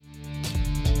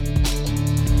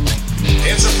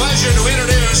it's a pleasure to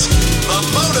introduce the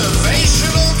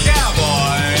Motivational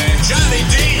Cowboy, Johnny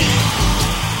D.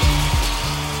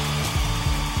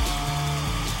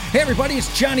 Hey everybody,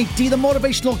 it's Johnny D, the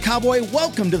Motivational Cowboy.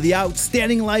 Welcome to the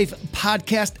Outstanding Life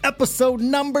Podcast, episode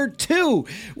number 2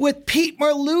 with Pete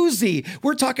Marluzzi.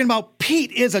 We're talking about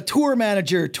Pete is a tour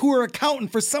manager, tour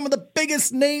accountant for some of the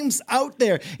biggest names out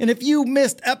there. And if you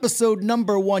missed episode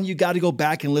number 1, you got to go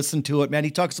back and listen to it, man.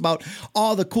 He talks about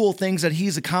all the cool things that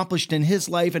he's accomplished in his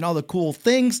life and all the cool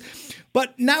things.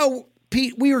 But now,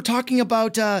 Pete, we were talking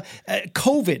about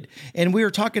COVID, and we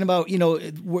were talking about, you know,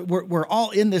 we're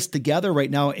all in this together right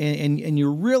now, and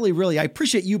you're really, I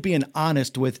appreciate you being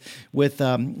honest with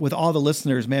all the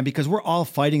listeners, man, because we're all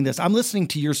fighting this. I'm listening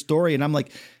to your story, and I'm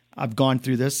like, I've gone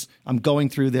through this. I'm going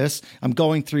through this. I'm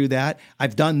going through that.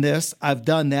 I've done this. I've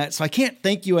done that. So I can't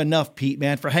thank you enough, Pete,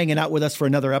 man, for hanging out with us for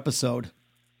another episode.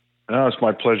 No, it's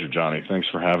my pleasure, Johnny. Thanks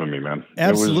for having me, man.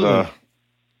 Absolutely.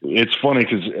 It's funny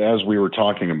because as we were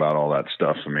talking about all that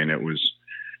stuff, I mean,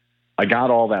 I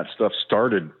got all that stuff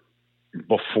started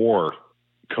before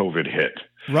COVID hit.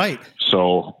 Right.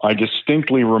 So I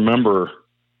distinctly remember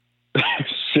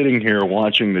sitting here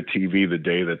watching the TV the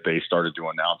day that they started to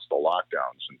announce the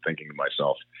lockdowns and thinking to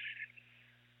myself,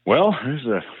 well, there's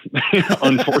a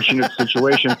unfortunate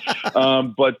situation.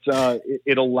 But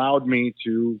it allowed me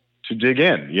to dig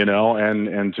in, you know,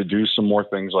 and to do some more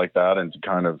things like that and to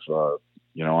kind of,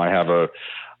 you know, I have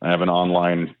an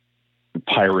online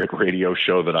pirate radio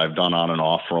show that I've done on and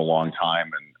off for a long time.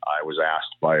 And I was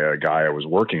asked by a guy I was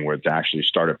working with to actually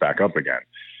start it back up again.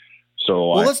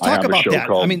 So let's talk about that.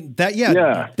 I mean,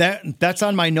 that's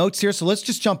on my notes here. So let's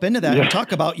just jump into that and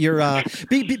talk about your,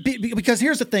 because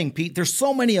here's the thing, Pete, there's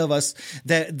so many of us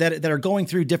that are going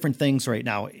through different things right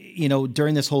now, you know,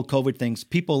 during this whole COVID things.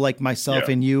 People like myself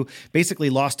and you basically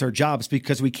lost our jobs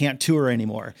because we can't tour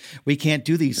anymore. We can't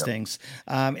do these things.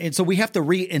 And so we have to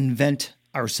reinvent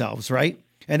ourselves, right?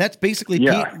 And that's basically,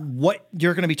 Pete, what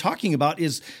you're going to be talking about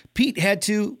is Pete had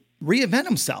to reinvent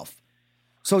himself.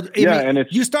 So and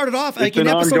you started off like in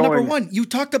episode number 1, you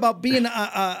talked about being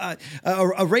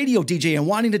a radio DJ and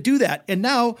wanting to do that. And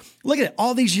now look at it,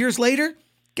 all these years later,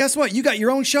 guess what? You got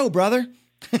your own show, brother.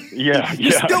 Yeah.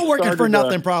 You're still working for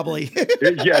nothing, probably.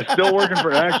 Still working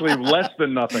for actually less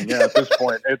than nothing. Yeah. At this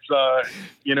point, it's,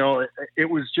 you know, it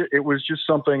was just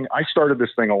something. I started this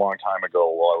thing a long time ago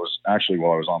while I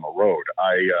was on the road.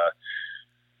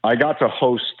 I got to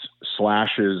host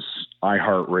Slash's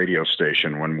iHeart radio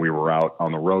station when we were out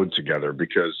on the road together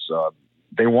because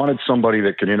they wanted somebody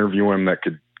that could interview him, that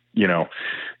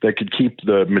could keep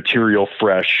the material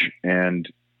fresh. And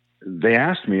they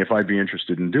asked me if I'd be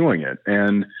interested in doing it.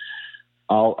 And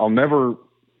I'll never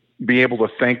be able to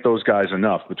thank those guys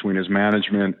enough, between his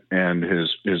management and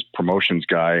his promotions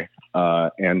guy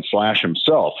and Slash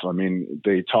himself. I mean,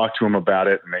 they talked to him about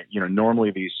it, and they, normally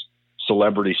these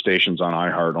celebrity stations on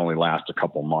iHeart only last a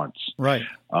couple months. Right.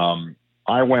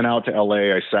 I went out to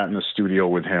LA, I sat in the studio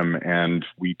with him, and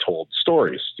we told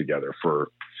stories together for,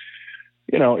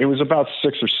 it was about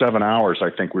 6 or 7 hours. I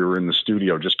think we were in the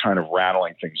studio just kind of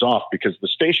rattling things off, because the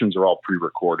stations are all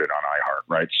pre-recorded on iHeart,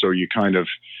 right? So you kind of,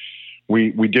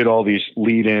 we did all these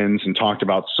lead-ins and talked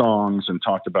about songs and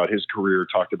talked about his career,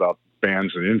 talked about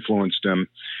bands that influenced him.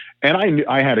 And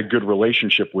I had a good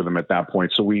relationship with him at that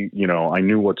point. So I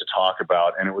knew what to talk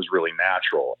about, and it was really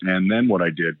natural. And then what I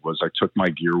did was I took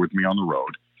my gear with me on the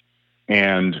road,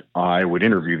 and I would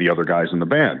interview the other guys in the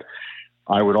band.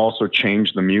 I would also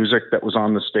change the music that was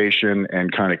on the station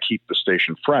and kind of keep the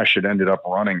station fresh. It ended up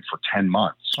running for 10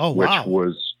 months, which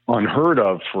was unheard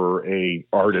of for a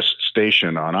artist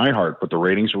station on iHeart, but the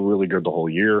ratings were really good the whole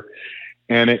year,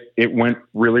 and it went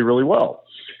really, really well.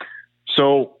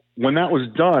 So when that was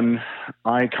done,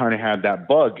 I kind of had that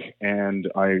bug, and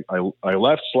I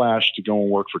left Slash to go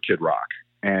and work for Kid Rock.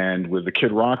 And with the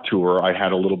Kid Rock tour, I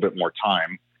had a little bit more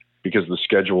time because the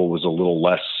schedule was a little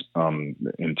less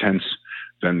intense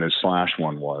than the Slash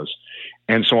one was.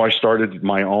 And so I started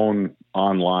my own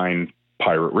online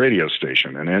pirate radio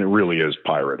station, and it really is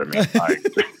pirate. I mean,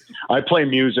 I play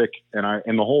music,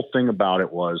 and the whole thing about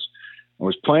it was I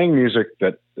was playing music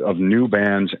of new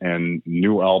bands and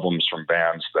new albums from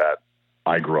bands that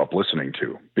I grew up listening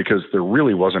to, because there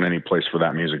really wasn't any place for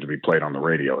that music to be played on the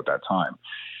radio at that time.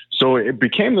 So it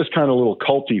became this kind of little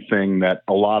culty thing that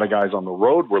a lot of guys on the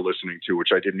road were listening to,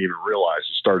 which I didn't even realize.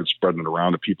 It started spreading it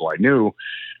around to people I knew,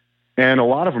 and a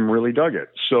lot of them really dug it.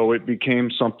 So it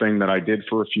became something that I did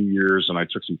for a few years, and I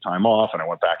took some time off, and I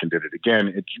went back and did it again.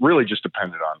 It really just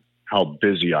depended on how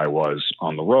busy I was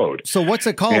on the road. So what's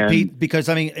it called, Pete? Because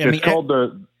it's called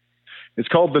It's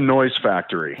called The Noise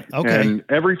Factory. Okay. And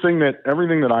everything that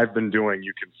I've been doing,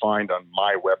 you can find on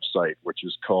my website, which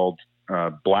is called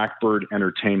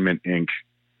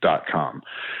blackbirdentertainmentinc.com.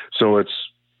 So it's,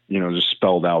 just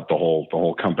spelled out the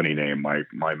whole company name. My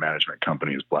management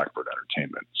company is Blackbird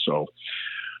Entertainment. So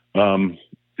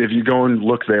if you go and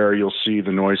look there, you'll see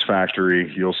The Noise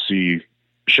Factory. You'll see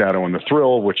Shadow and the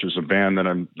Thrill, which is a band that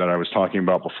I was talking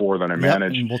about before that I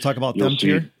manage. And we'll talk about them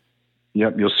too.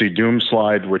 Yep. You'll see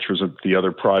Doomslide, which was the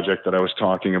other project that I was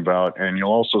talking about. And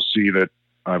you'll also see that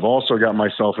I've also got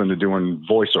myself into doing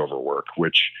voiceover work,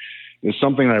 which is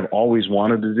something that I've always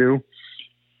wanted to do,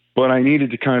 but I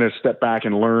needed to kind of step back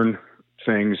and learn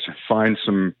things, find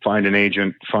an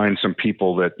agent, find some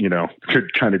people that,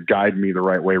 could kind of guide me the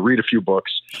right way, read a few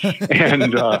books.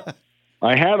 And,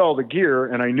 I had all the gear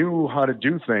and I knew how to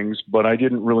do things, but I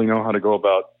didn't really know how to go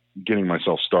about getting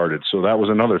myself started. So that was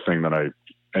another thing that I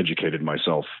educated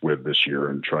myself with this year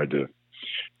and tried to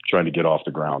get off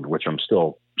the ground, which I'm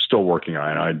still working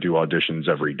on. I do auditions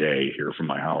every day here from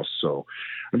my house. So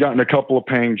I've gotten a couple of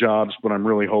paying jobs, but I'm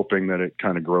really hoping that it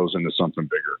kind of grows into something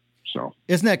bigger. So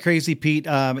isn't that crazy, Pete?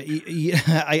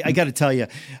 I got to tell you,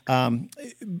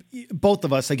 both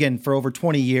of us, again, for over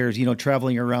 20 years,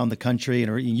 traveling around the country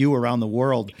and you around the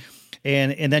world,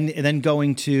 and then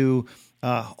going to,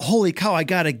 holy cow, I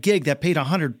got a gig that paid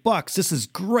 $100. This is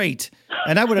great.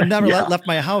 And I would have never left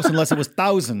my house unless it was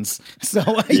thousands. So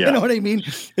you know what I mean?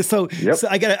 So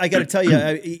I got to tell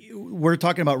you, we're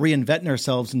talking about reinventing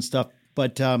ourselves and stuff.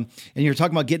 But and you're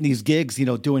talking about getting these gigs,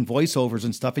 doing voiceovers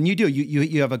and stuff, and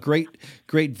you have a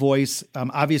great voice.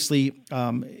 Obviously,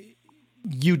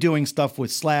 you doing stuff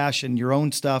with Slash and your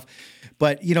own stuff,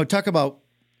 but talk about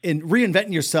in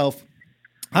reinventing yourself.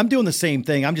 I'm doing the same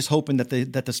thing. I'm just hoping that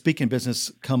the speaking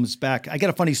business comes back. I got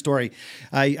a funny story.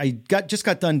 I just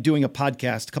got done doing a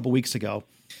podcast a couple weeks ago,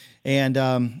 and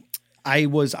I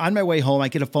was on my way home. I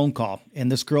get a phone call,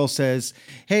 and this girl says,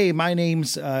 "Hey, my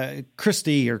name's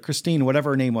Christy or Christine,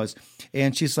 whatever her name was,"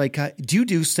 and she's like, "Do you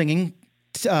do singing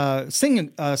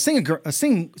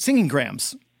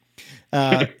grams?"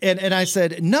 And I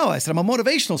said, "No." I said, "I'm a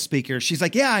motivational speaker." She's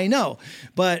like, "Yeah, I know,"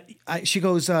 but she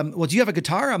goes, "Well, do you have a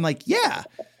guitar?" I'm like, "Yeah."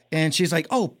 And she's like,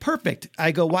 "Oh, perfect."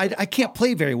 I go, "Why? I can't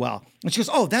play very well." And she goes,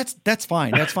 "Oh, that's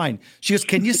fine. That's fine." She goes,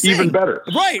 "Can you sing?" Even better.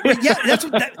 Right. Yeah.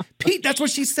 Pete, that's what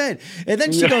she said. And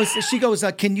then she goes,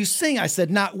 "Can you sing?" I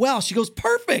said, "Not well." She goes,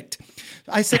 "Perfect."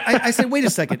 I said, "Wait a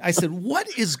second." I said, "What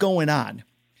is going on?"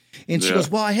 And she goes,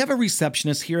 "Well, I have a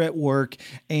receptionist here at work,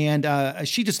 and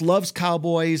she just loves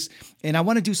cowboys, and I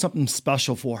want to do something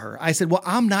special for her." I said, "Well,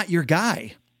 I'm not your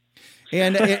guy."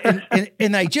 And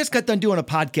I just got done doing a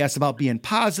podcast about being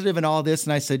positive and all this.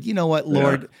 And I said, "You know what,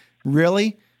 Lord,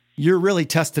 really? You're really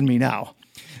testing me now."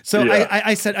 So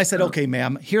I said, "Okay,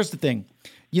 ma'am, here's the thing.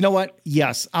 You know what?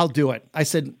 Yes, I'll do it." I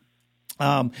said,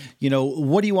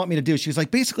 "What do you want me to do?" She was like,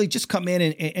 "Basically just come in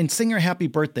and sing her happy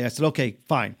birthday." I said, "Okay,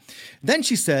 fine." Then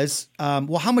she says,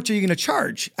 "Well, how much are you going to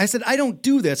charge?" I said, "I don't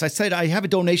do this." I said, "I have a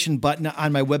donation button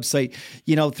on my website,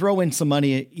 throw in some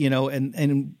money,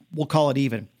 and we'll call it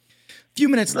even." A few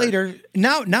minutes later,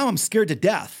 now I'm scared to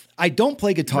death. I don't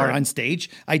play guitar on stage.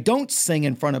 I don't sing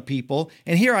in front of people.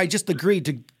 And here I just agreed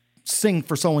to sing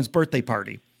for someone's birthday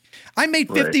party. I made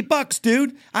 $50,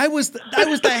 dude. I was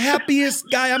the happiest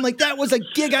guy. I'm like, that was a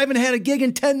gig. I haven't had a gig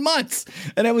in 10 months.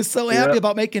 And I was so happy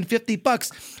about making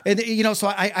 $50. And,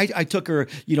 so I took her,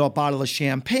 a bottle of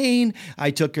champagne.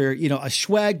 I took her, a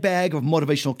swag bag of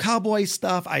motivational cowboy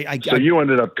stuff. So you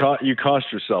ended up, you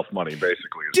cost yourself money,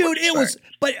 basically. Dude, it was,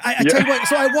 but I tell you what,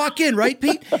 so I walk in, right,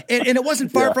 Pete? And it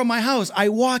wasn't far from my house. I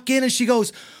walk in and she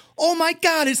goes, "Oh my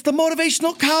God, it's the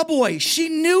motivational cowboy." She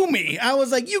knew me. I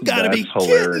was like, "You gotta be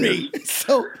kidding me."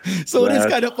 So it is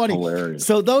kind of funny. Hilarious.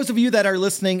 So those of you that are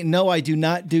listening, no, I do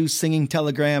not do singing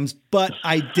telegrams, but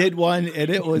I did one and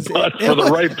it was for the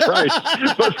right price.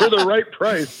 But for the right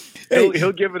price.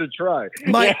 He'll give it a try.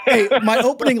 My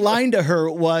opening line to her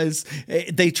was,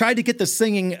 they tried to get the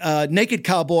singing naked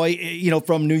cowboy,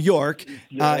 from New York.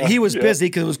 He was busy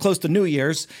because it was close to New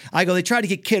Year's. I go, they tried to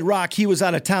get Kid Rock. He was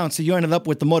out of town, so you ended up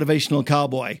with the motivational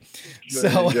cowboy.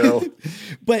 There you go.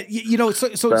 But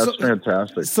that's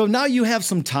fantastic. So now you have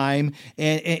some time,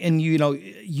 and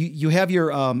you have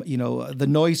your the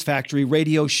Noise Factory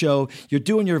radio show. You're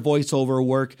doing your voiceover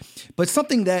work, but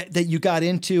something that you got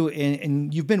into,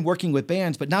 and you've been working with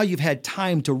bands, but now you've had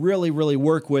time to really, really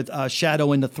work with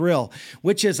Shadow and the Thrill,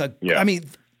 which is I mean,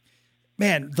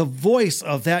 man, the voice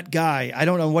of that guy, I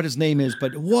don't know what his name is,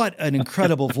 but what an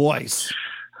incredible voice.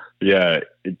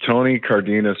 Tony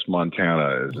Cardenas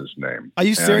Montana is his name. Are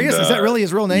you serious? Is that really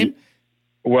his real name?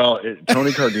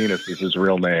 Tony Cardenas is his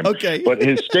real name. Okay. But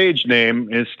his stage name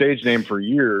for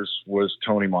years was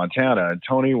Tony Montana. And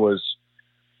Tony was,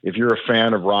 if you're a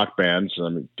fan of rock bands,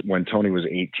 when Tony was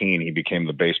 18, he became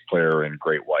the bass player in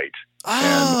Great White.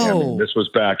 Oh. And this was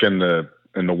back in the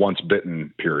Once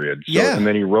Bitten period. So, Yeah. And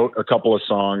then he wrote a couple of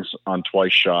songs on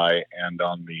Twice Shy and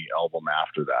on the album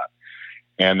after that.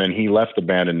 And then he left the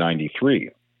band in 93.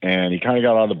 And he kind of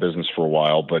got out of the business for a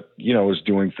while, but, was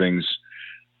doing things,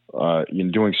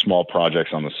 doing small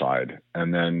projects on the side.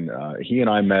 And then he and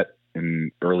I met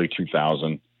in early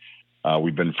 2000.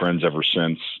 We've been friends ever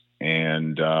since.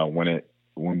 And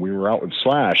when we were out with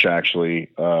Slash, actually,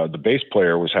 the bass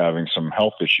player was having some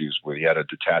health issues he had a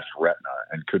detached retina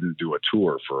and couldn't do a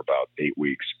tour for about 8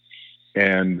 weeks.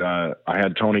 And I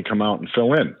had Tony come out and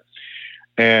fill in.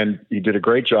 And he did a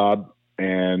great job.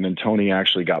 And then Tony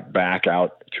actually got back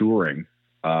out touring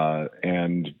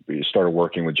and he started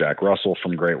working with Jack Russell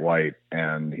from Great White.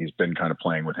 And he's been kind of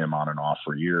playing with him on and off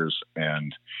for years.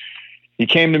 And he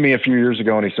came to me a few years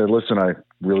ago and he said, listen, I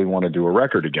really want to do a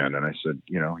record again. And I said,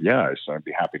 yeah, I'd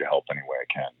be happy to help any way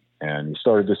I can. And he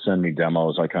started to send me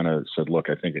demos. I kind of said, look,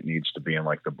 I think it needs to be in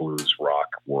like the blues rock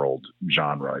world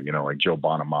genre, like Joe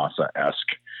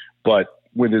Bonamassa-esque, but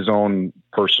with his own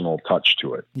personal touch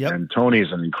to it. Yep. And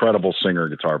Tony's an incredible singer,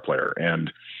 guitar player.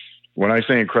 And when I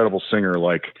say incredible singer,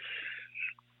 like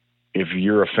if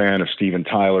you're a fan of Steven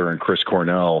Tyler and Chris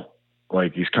Cornell,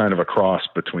 like he's kind of a cross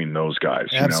between those guys.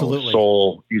 Absolutely.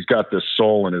 Soul. He's got this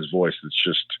soul in his voice that's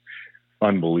just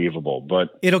unbelievable.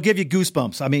 But it'll give you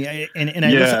goosebumps. I mean,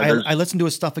 I listened to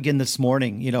his stuff again this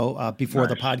morning, before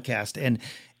the podcast,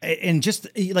 and just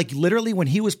like literally when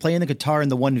he was playing the guitar in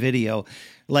the one video,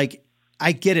 like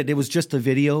I get it. It was just a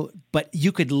video, but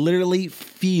you could literally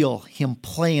feel him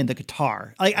playing the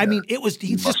guitar. I mean,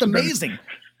 he's just amazing.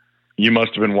 You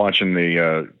must have been watching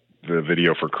the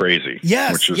video for Crazy,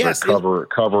 which is a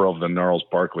cover of the Gnarls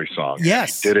Barkley song.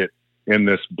 Yes. He did it in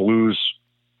this blues,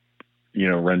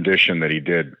 rendition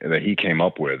that he came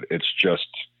up with. It's just,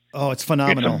 it's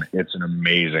phenomenal. It's an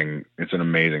amazing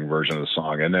version of the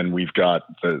song. And then we've got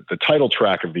the title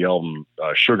track of the album,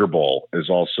 Sugar Bowl, is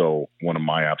also one of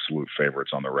my absolute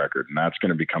favorites on the record. And that's going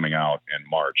to be coming out in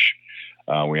March.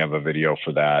 We have a video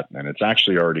for that, and it's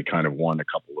actually already kind of won a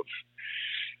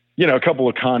couple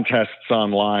of contests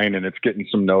online, and it's getting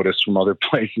some notice from other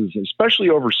places, especially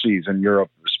overseas, in Europe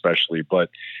especially. But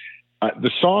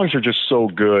the songs are just so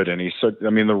good. And he said,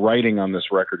 the writing on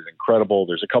this record is incredible.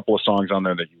 There's a couple of songs on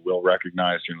there that you will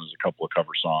recognize. There's a couple of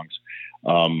cover songs.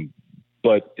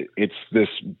 But it's this,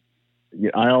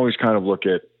 I always kind of look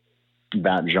at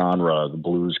that genre, the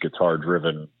blues guitar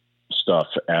driven stuff,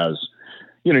 as,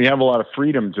 you have a lot of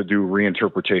freedom to do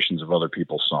reinterpretations of other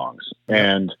people's songs.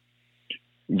 And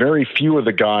very few of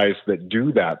the guys that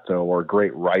do that, though, are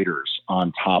great writers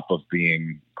on top of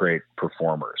being great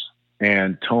performers.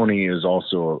 And Tony is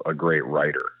also a great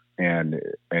writer, and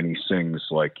he sings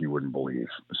like you wouldn't believe.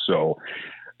 So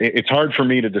it's hard for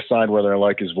me to decide whether I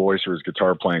like his voice or his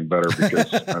guitar playing better,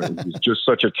 because he's just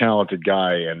such a talented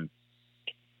guy. And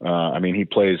he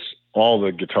plays all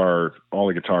the guitars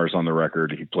on the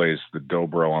record. He plays the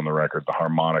dobro on the record, the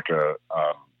harmonica,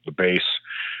 the bass,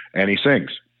 and he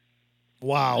sings.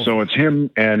 Wow. So it's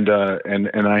him and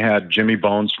I had Jimmy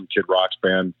Bones from Kid Rock's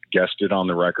band guested on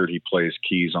the record. He plays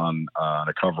keys on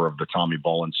a cover of the Tommy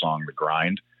Bolin song, The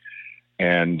Grind.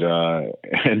 And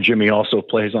Jimmy also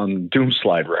plays on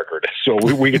Doomslide record. So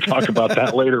we can talk about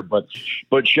that later, but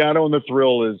Shadow and the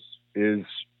Thrill is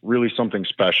really something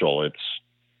special.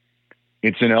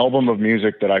 It's an album of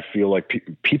music that I feel like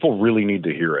people really need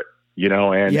to hear it.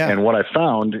 And what I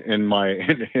found in my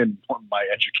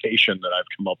education that I've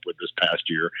come up with this past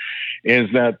year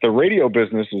is that the radio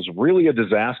business is really a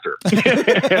disaster.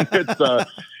 And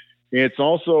it's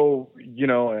also,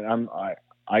 and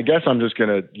I guess I'm just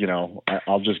going to,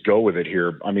 I'll just go with it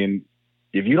here.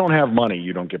 If you don't have money,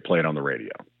 you don't get played on the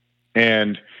radio.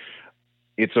 And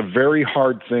it's a very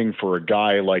hard thing for a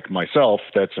guy like myself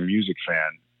that's a music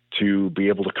fan to be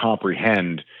able to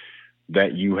comprehend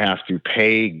that you have to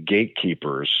pay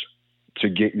gatekeepers to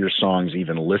get your songs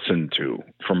even listened to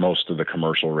for most of the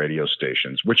commercial radio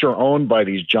stations, which are owned by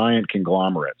these giant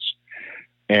conglomerates.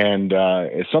 And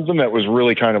it's something that was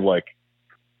really kind of like,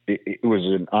 it was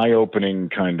an eye-opening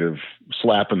kind of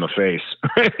slap in the face,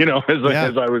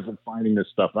 as I was finding this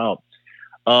stuff out.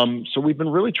 So we've been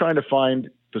really trying to find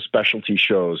the specialty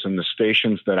shows and the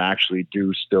stations that actually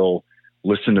do still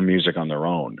listen to music on their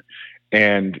own.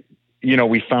 And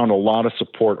we found a lot of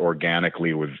support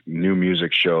organically with new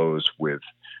music shows, with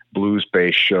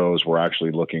blues-based shows. We're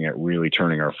actually looking at really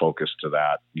turning our focus to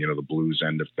that, the blues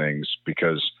end of things,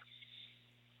 because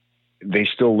they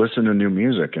still listen to new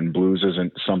music, and blues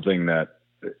isn't something that,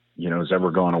 has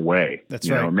ever gone away. That's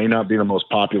right. It may not be the most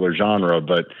popular genre,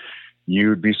 but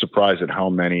you'd be surprised at how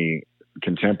many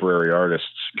contemporary artists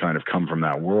kind of come from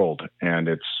that world. And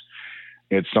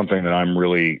it's something that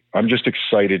I'm just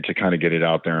excited to kind of get it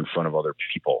out there in front of other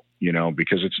people,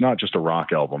 because it's not just a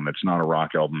rock album. It's not a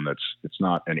rock album. It's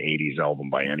not an 80s album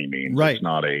by any means. Right. It's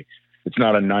not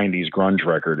a 90s grunge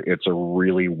record. It's a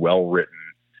really well-written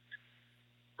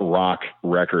rock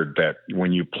record that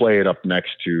when you play it up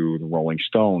next to the Rolling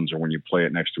Stones, or when you play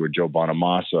it next to a Joe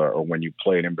Bonamassa, or when you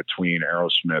play it in between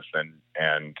Aerosmith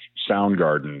and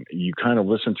Soundgarden, you kind of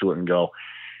listen to it and go,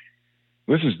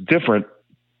 this is different,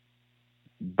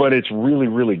 but it's really,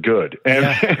 really good. And,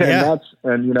 I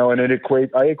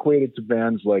equate it to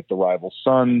bands like the Rival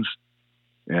Sons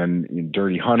and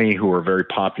Dirty Honey, who are very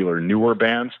popular newer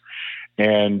bands.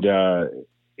 And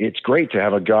it's great to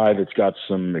have a guy that's got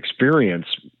some experience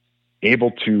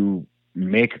able to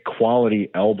make a quality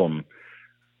album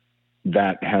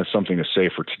that has something to say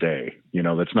for today,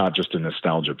 that's not just a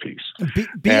nostalgia piece.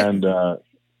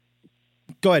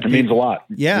 Go ahead. It means a lot.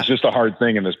 Yeah. It's just a hard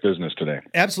thing in this business today.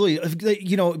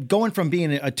 Absolutely. Going from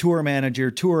being a tour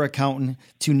manager, tour accountant,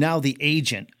 to now the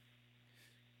agent,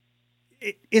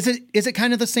 is it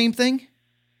kind of the same thing?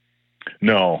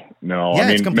 No. Yeah,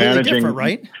 it's completely different,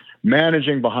 right?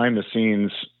 Managing behind the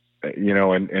scenes,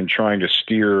 and trying to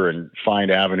steer and find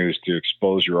avenues to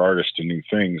expose your artist to new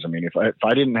things. I mean, if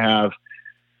I didn't have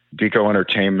Deco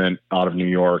Entertainment out of New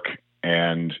York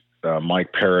and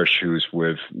Mike Parrish, who's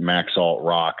with Max Alt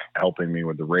Rock, helping me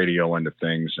with the radio end of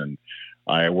things, and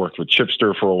I worked with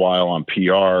Chipster for a while on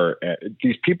PR.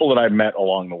 These people that I've met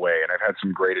along the way, and I've had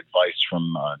some great advice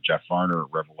from Jeff Varner at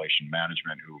Revelation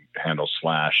Management, who handles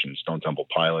Slash and Stone Temple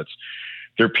Pilots.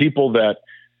 They're people that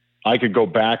I could go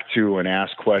back to and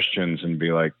ask questions and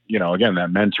be like, again,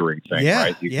 that mentoring thing,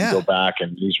 right? You can go back,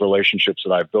 and these relationships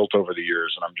that I've built over the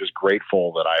years, and I'm just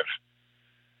grateful that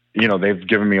they've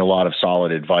given me a lot of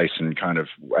solid advice and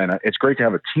it's great to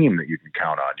have a team that you can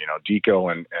count on.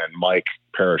 Deco and Mike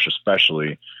Parrish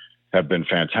especially have been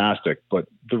fantastic, but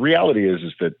the reality is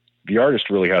that the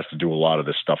artist really has to do a lot of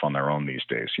this stuff on their own these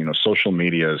days. Social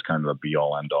media is kind of the be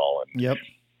all end all. And yep.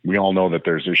 We all know that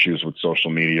there's issues with social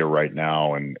media right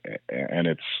now, and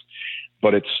it's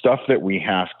stuff that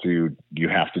you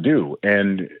have to do.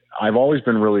 And I've always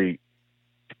been really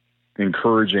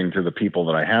encouraging to the people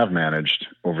that I have managed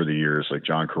over the years, like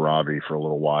John Corabi for a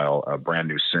little while, Brand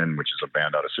New Sin, which is a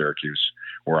band out of Syracuse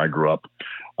where I grew up.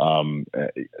 I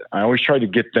always tried to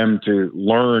get them to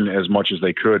learn as much as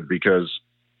they could, because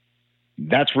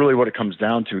that's really what it comes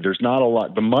down to. There's not a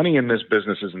lot. The money in this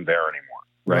business isn't there anymore.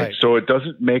 Right. So it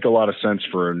doesn't make a lot of sense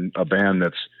for a band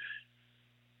that's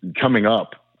coming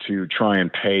up to try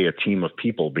and pay a team of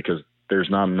people, because there's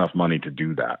not enough money to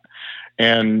do that.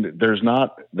 And there's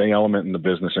not the element in the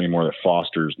business anymore that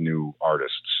fosters new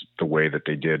artists the way that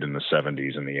they did in the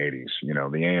 70s and the 80s.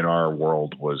 The A&R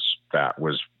world was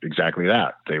exactly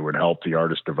that. They would help the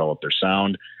artist develop their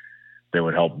sound. They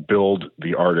would help build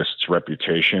the artist's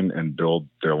reputation and build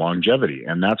their longevity.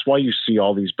 And that's why you see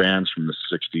all these bands from the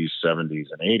 60s, 70s,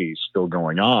 and 80s still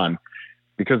going on,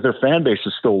 because their fan base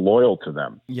is still loyal to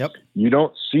them. Yep. You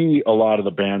don't see a lot of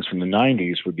the bands from the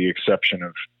 90s, with the exception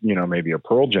of, maybe a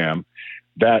Pearl Jam,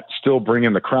 that still bring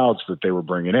in the crowds that they were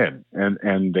bringing in.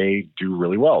 And they do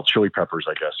really well. Chili Peppers,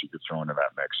 I guess you could throw into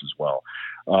that mix as well.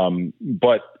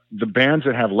 But the bands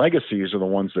that have legacies are the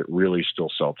ones that really still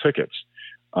sell tickets.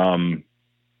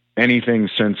 Anything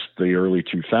since the early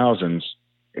 2000s,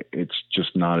 it's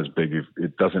just not as big.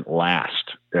 It doesn't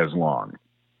last as long.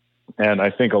 And I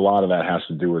think a lot of that has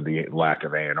to do with the lack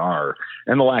of A&R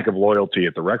and the lack of loyalty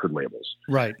at the record labels.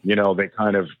 Right. They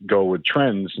kind of go with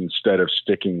trends instead of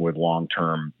sticking with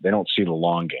long-term. They don't see the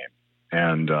long game.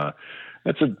 And,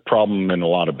 that's a problem in a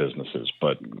lot of businesses,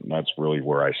 but that's really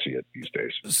where I see it these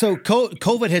days. So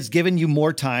COVID has given you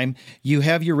more time. You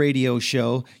have your radio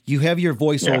show. You have your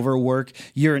voiceover work.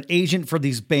 You're an agent for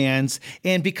these bands.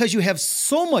 And because you have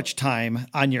so much time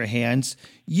on your hands,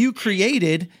 you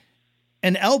created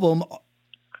an album.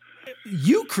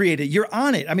 You're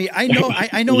on it. I mean, I know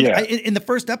in the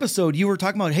first episode, you were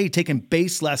talking about, hey, taking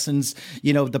bass lessons,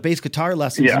 the bass guitar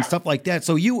lessons and stuff like that.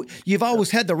 So you've always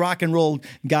had the rock and roll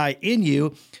guy in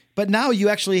you, but now you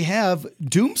actually have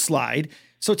Doomslide.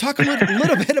 So talk a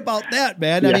little bit about that,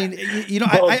 man. Yeah. I mean,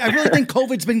 I really think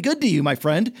COVID's been good to you, my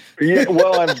friend. Yeah.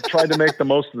 Well, I've tried to make the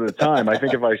most of the time. I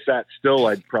think if I sat still,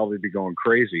 I'd probably be going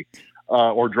crazy.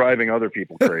 Or driving other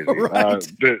people crazy. Right.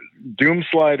 The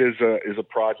Doomslide is a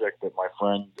project that my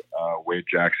friend Wade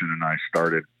Jackson and I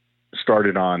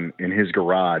started on in his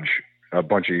garage a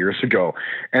bunch of years ago.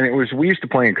 And we used to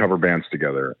play in cover bands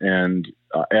together. And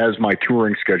as my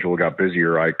touring schedule got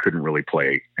busier, I couldn't really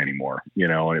play anymore,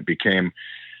 and it became,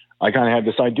 I kind of had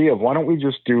this idea of why don't we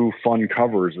just do fun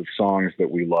covers of songs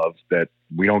that we love that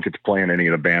we don't get to play in any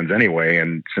of the bands anyway.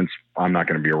 And since I'm not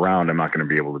going to be around, I'm not going to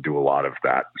be able to do a lot of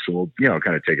that. So we'll,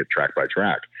 kind of take it track by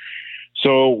track.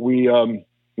 So we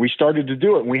started to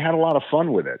do it, and we had a lot of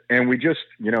fun with it. And we just,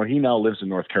 he now lives in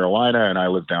North Carolina and I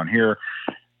live down here.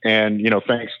 And,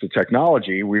 thanks to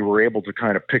technology, we were able to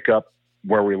kind of pick up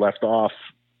where we left off,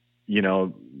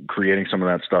 creating some of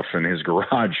that stuff in his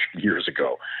garage years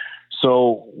ago.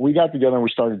 So we got together and we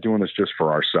started doing this just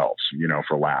for ourselves,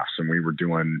 for laughs. And we were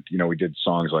doing, we did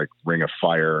songs like Ring of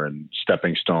Fire and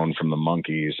Stepping Stone from the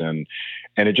Monkees. And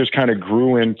it just kind of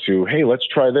grew into, hey, let's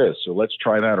try this, or let's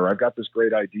try that, or I've got this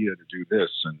great idea to do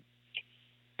this.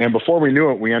 And before we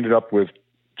knew it, we ended up with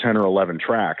 10 or 11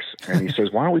 tracks. And he says,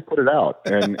 why don't we put it out?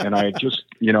 And I just,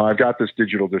 I've got this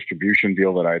digital distribution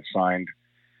deal that I had signed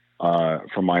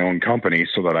from my own company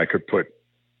so that I could put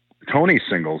Tony's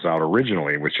singles out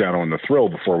originally with Shadow and the Thrill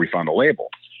before we found a label.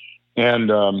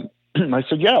 And I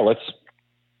said, yeah, let's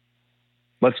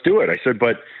do it. I said,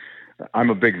 but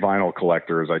I'm a big vinyl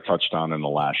collector, as I touched on in the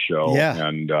last show. Yeah.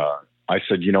 And I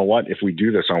said, you know what, if we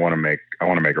do this, I want to make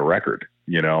a record,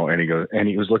 and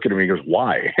he was looking at me, he goes,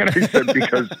 why? And I said,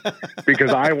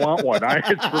 because I want one.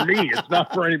 It's for me. It's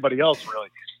not for anybody else, really.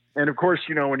 And of course,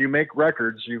 when you make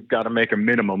records, you've got to make a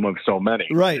minimum of so many.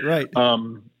 Right.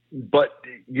 But,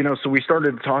 so we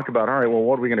started to talk about, all right, well,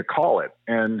 what are we going to call it?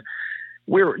 And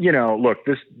we're, look,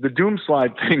 the Doom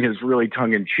Slide thing is really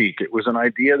tongue in cheek. It was an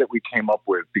idea that we came up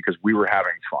with because we were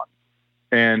having fun.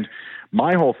 And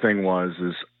my whole thing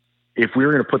is if we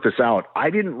were going to put this out, I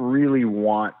didn't really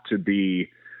want to be,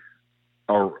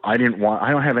 I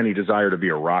don't have any desire to be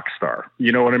a rock star.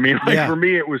 You know what I mean? For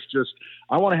me, it was just,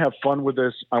 I want to have fun with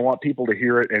this. I want people to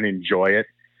hear it and enjoy it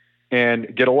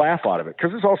and get a laugh out of it.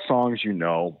 Cause it's all songs,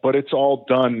 but it's all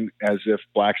done as if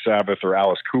Black Sabbath or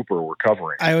Alice Cooper were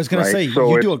covering. I was going to say, so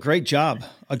you do a great job.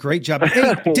 Hey,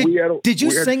 did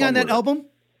you sing on that album?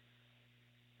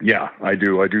 Yeah, I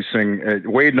do. I do sing.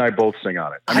 Wade and I both sing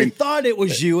on it. I thought it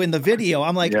was you in the video.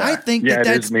 I'm like, I think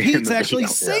that's Pete's actually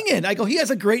singing. I go, he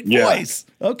has a great voice.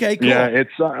 Okay, cool. Yeah,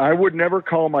 I would never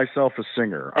call myself a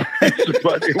singer,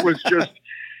 but it was just,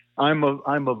 I'm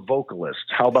a vocalist.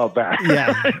 How about that?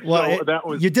 Yeah.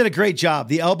 Well, you did a great job.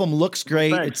 The album looks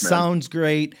great. Thanks, it sounds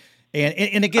great.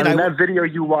 And again, that video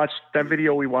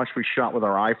we watched, we shot with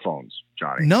our iPhones,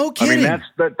 Johnny. No kidding. I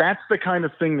mean, that's the kind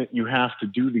of thing that you have to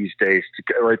do these days.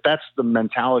 Right? That's the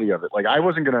mentality of it. Like, I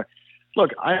wasn't going to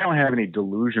look, I don't have any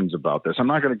delusions about this. I'm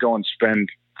not going to go and spend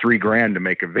 $3,000 to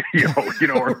make a video,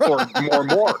 or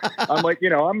more. I'm like, I'm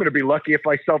going to be lucky if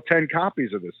I sell 10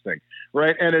 copies of this thing.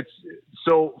 Right. And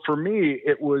so for me,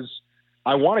 it was,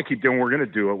 I want to keep doing, we're going to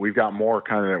do it. We've got more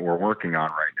kind of that we're working on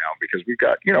right now because we've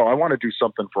got, I want to do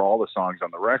something for all the songs on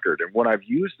the record. And what I've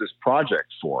used this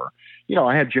project for,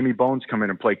 I had Jimmy Bones come in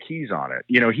and play keys on it.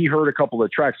 He heard a couple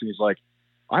of tracks and he's like,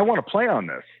 I want to play on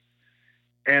this.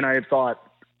 And I thought,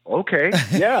 okay,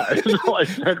 yeah. So I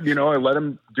said, I let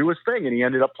him do his thing, and he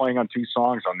ended up playing on 2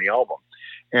 songs on the album.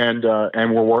 And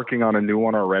we're working on a new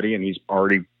one already, and he's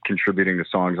already contributing to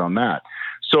songs on that.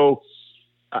 So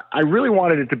I really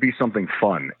wanted it to be something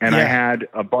fun. And I had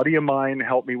a buddy of mine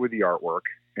help me with the artwork,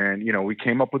 and, we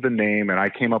came up with a name, and I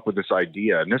came up with this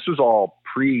idea, and this was all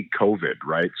pre-COVID,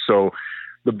 right? So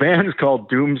the band is called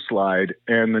Doom Slide,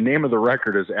 and the name of the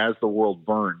record is As the World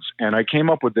Burns. And I came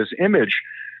up with this image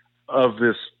of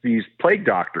these plague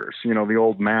doctors, the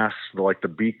old masks, like the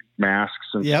beak masks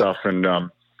and stuff. And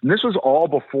this was all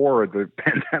before the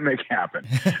pandemic happened.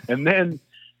 And then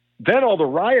all the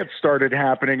riots started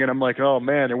happening, and I'm like, oh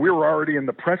man. And we were already in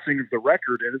the pressing of the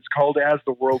record, and it's called As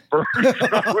the World Burns.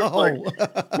 And I was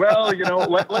like, well,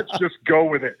 let's just go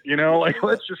with it,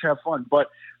 let's just have fun. But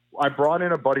I brought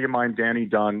in a buddy of mine, Danny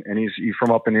Dunn, and he's from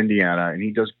up in Indiana, and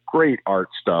he does great art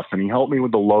stuff. And he helped me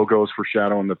with the logos for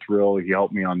Shadow and the Thrill. He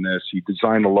helped me on this. He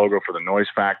designed the logo for the Noise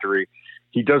Factory.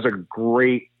 He does a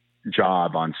great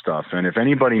job on stuff. And if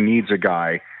anybody needs a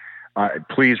guy,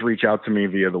 please reach out to me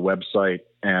via the website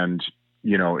and,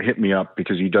 hit me up,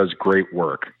 because he does great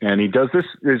work. And he does this,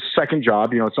 his second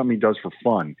job, it's something he does for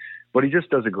fun, but he just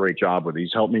does a great job with it.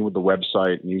 He's helped me with the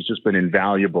website, and he's just been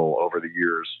invaluable over the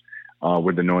years.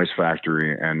 With the Noise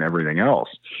Factory and everything else.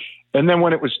 And then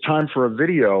when it was time for a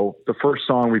video, the first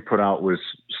song we put out was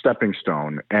Stepping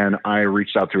Stone. And I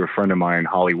reached out to a friend of mine,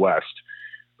 Holly West,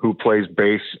 who plays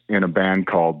bass in a band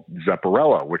called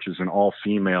Zepparella, which is an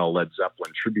all-female Led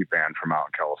Zeppelin tribute band from out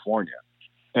in California.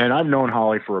 And I've known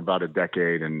Holly for about a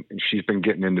decade, and she's been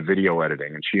getting into video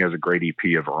editing, and she has a great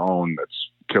EP of her own that's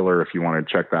killer if you want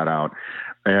to check that out.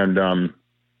 And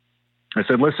I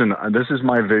said, listen, this is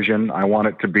my vision. I want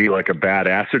it to be like a bad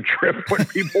acid trip when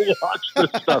people watch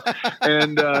this stuff.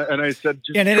 And I said,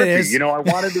 just and it trippy. is. You know, I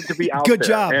wanted it to be out Good there.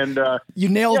 job. And you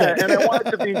nailed it. And I want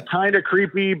it to be kind of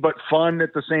creepy, but fun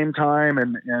at the same time.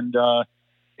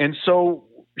 And so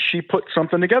she put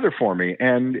something together for me,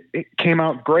 and it came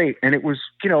out great. And it was,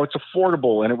 you know, it's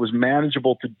affordable, and it was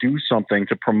manageable to do something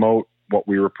to promote what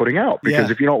we were putting out.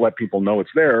 Because if you don't let people know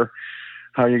it's there,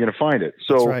 how are you going to find it?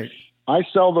 So That's right. I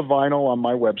sell the vinyl on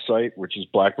my website, which is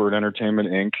Blackbird Entertainment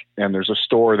Inc. And there's a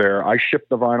store there. I ship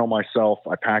the vinyl myself.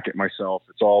 I pack it myself.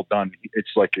 It's all done.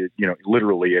 It's like,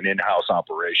 literally an in-house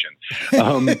operation.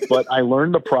 But I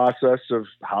learned the process of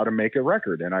how to make a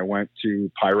record. And I went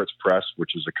to Pirates Press,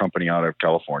 which is a company out of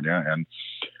California. And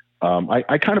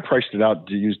I kind of priced it out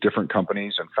to use different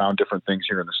companies and found different things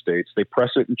here in the States. They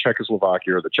press it in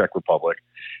Czechoslovakia or the Czech Republic.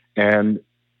 And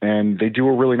they do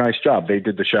a really nice job. They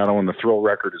did the Shadow and the Thrill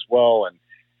record as well.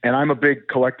 And I'm a big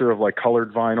collector of like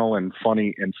colored vinyl and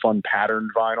fun patterned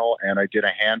vinyl. And I did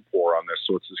a hand pour on this.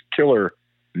 So it's this killer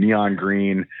neon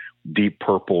green, deep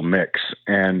purple mix.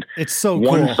 And it's so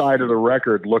one cool. side of the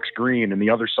record looks green and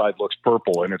the other side looks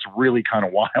purple. And it's really kind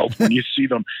of wild when you see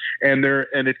them. And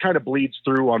it kind of bleeds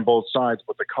through on both sides,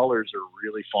 but the colors are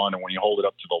really fun. And when you hold it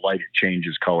up to the light, it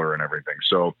changes color and everything.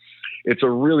 So it's a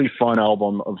really fun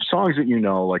album of songs that,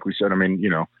 like we said, I mean,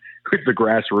 the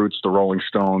Grassroots, the Rolling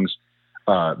Stones,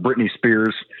 Britney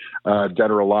Spears,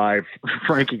 Dead or Alive,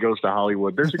 Frankie Goes to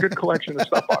Hollywood. There's a good collection of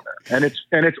stuff on there.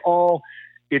 And it's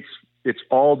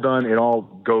all done. It all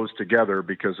goes together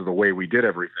because of the way we did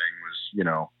everything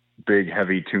was, big,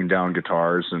 heavy tuned down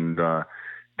guitars and,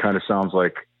 kind of sounds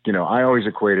like, I always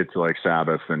equate it to like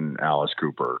Sabbath and Alice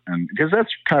Cooper, and because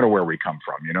that's kind of where we come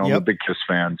from, I'm a big Kiss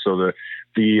fan. So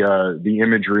the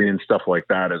imagery and stuff like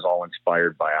that is all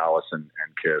inspired by Alice and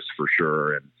Kiss for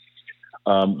sure.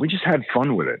 And we just had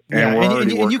fun with it. Yeah,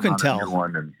 and you can tell.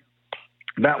 And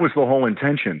that was the whole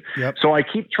intention. Yep. So I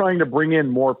keep trying to bring in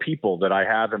more people that I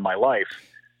have in my life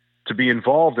to be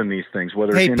involved in these things,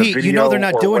 whether it's in Pete, a video they're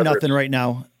not or doing whether nothing right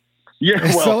now. Yeah,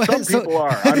 well, So- some people are.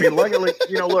 I mean, look,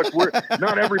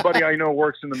 not everybody I know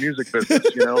works in the music business,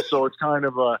 so it's kind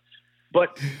of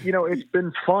but it's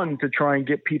been fun to try and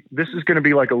get people. This is going to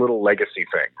be like a little legacy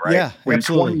thing, right? Yeah, in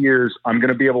absolutely. 20 years, I'm going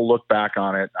to be able to look back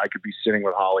on it. I could be sitting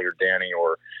with Holly or Danny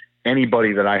or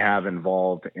anybody that I have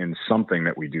involved in something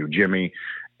that we do, Jimmy,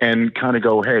 and kind of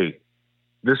go, hey,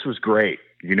 this was great.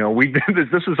 We did this.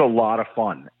 This was a lot of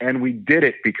fun, and we did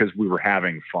it because we were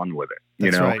having fun with it.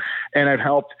 That's right. And it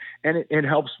helped, and it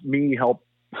helps me help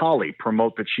Holly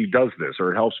promote that she does this,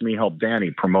 or it helps me help Danny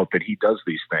promote that he does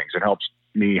these things. It helps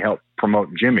me help promote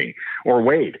Jimmy or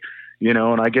Wade,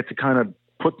 and I get to kind of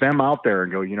put them out there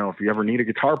and go, if you ever need a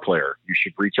guitar player, you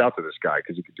should reach out to this guy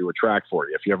because he could do a track for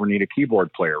you. If you ever need a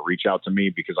keyboard player, reach out to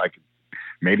me because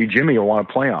maybe Jimmy will want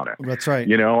to play on it. That's right.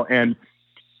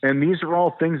 And these are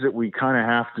all things that we kind of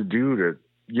have to do to,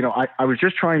 I was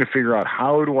just trying to figure out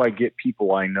how do I get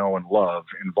people I know and love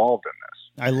involved in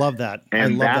this. I love that.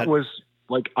 And that was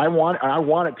like, I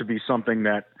want it to be something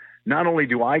that not only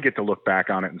do I get to look back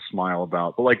on it and smile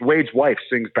about, but like Wade's wife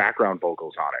sings background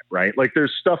vocals on it, right? Like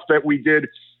there's stuff that we did,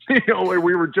 where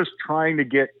we were just trying to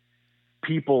get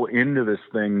people into this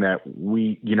thing that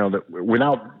we, that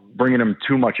without bringing them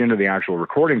too much into the actual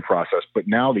recording process, but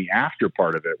now the after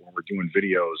part of it, when we're doing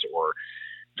videos or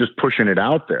just pushing it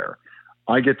out there,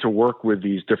 I get to work with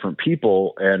these different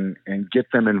people and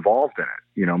get them involved in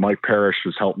it. Mike Parrish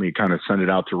has helped me kind of send it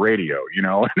out to radio,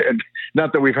 and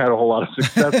not that we've had a whole lot of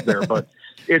success there, but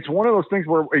it's one of those things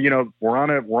where, we're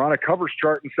on a covers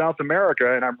chart in South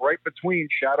America and I'm right between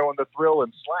Shadow and the Thrill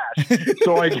and Slash.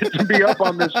 So I get to be up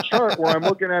on this chart where I'm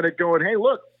looking at it going, hey,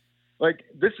 look, like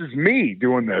this is me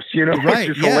doing this, Right,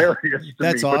 which is yeah. hilarious to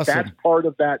That's me. awesome. But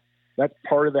that's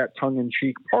part of that tongue in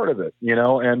cheek part of it,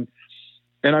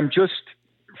 and I'm just,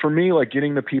 for me, like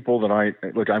getting the people that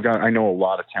I know a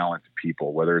lot of talented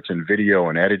people, whether it's in video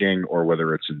and editing or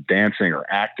whether it's in dancing or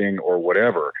acting or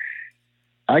whatever.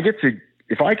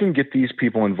 If I can get these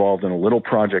people involved in a little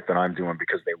project that I'm doing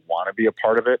because they want to be a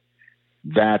part of it,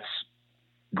 that's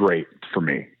great for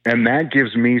me. And that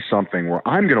gives me something where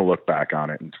I'm going to look back on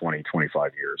it in 20,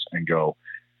 25 years and go,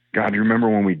 God, you remember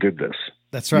when we did this?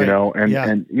 That's right.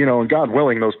 And God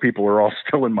willing, those people are all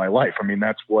still in my life. I mean,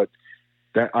 that's what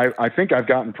I think I've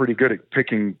gotten pretty good at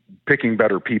picking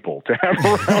better people to have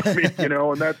around me,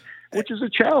 and which is a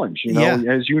challenge,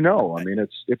 as you know. I mean,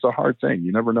 it's a hard thing.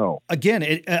 You never know.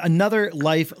 Again, another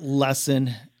life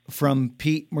lesson from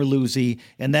Pete Merluzzi,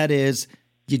 and that is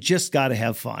you just got to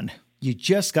have fun. You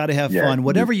just got to have Yeah. fun,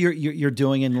 whatever you're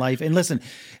doing in life. And listen,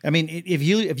 I mean, if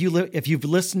you've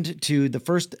listened to the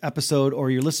first episode or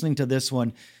you're listening to this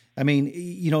one, I mean,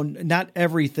 you know, not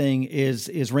everything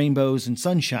is rainbows and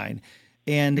sunshine.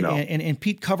 And, No. and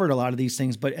Pete covered a lot of these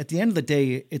things, but at the end of the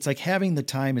day, it's like having the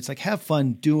time. It's like have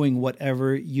fun doing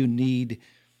whatever you need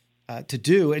to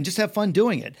do, and just have fun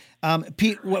doing it.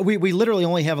 Pete, we literally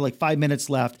only have like 5 minutes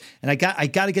left, and I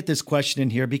got to get this question in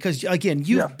here because again,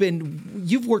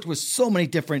 you've worked with so many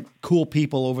different cool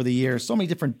people over the years, so many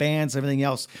different bands, everything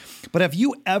else. But have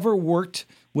you ever worked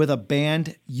with a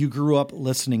band you grew up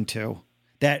listening to?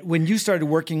 That when you started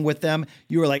working with them,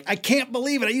 you were like, I can't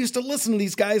believe it. I used to listen to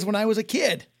these guys when I was a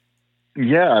kid.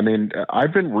 Yeah, I mean,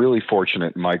 I've been really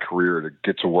fortunate in my career to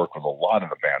get to work with a lot of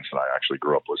the bands that I actually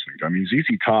grew up listening to. I mean,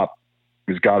 ZZ Top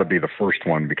has got to be the first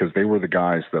one because they were the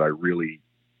guys that I really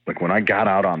like. When I got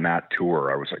out on that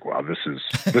tour, I was like, wow, this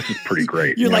is pretty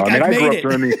great. You're like, I mean,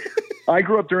 I've made it. I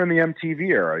grew up during the MTV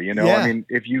era. You know, Yeah. I mean,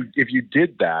 if you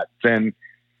did that, then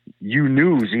you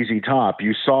knew ZZ Top,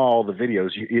 you saw all the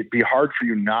videos. It'd be hard for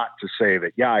you not to say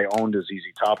that, yeah, I owned a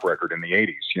ZZ Top record in the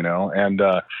 80s, you know?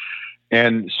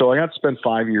 And so I got to spend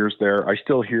 5 years there. I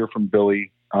still hear from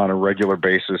Billy on a regular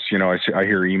basis. You know, I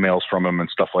hear emails from him and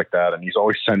stuff like that, and he's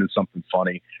always sending something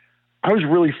funny. I was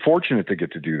really fortunate to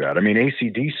get to do that. I mean,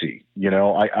 AC/DC, you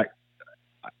know,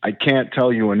 I can't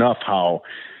tell you enough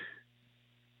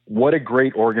what a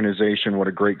great organization, what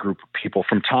a great group of people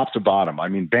from top to bottom. I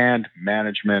mean, band,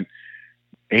 management,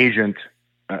 agent.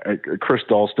 Chris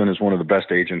Dalston is one of the best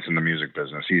agents in the music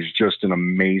business. He's just an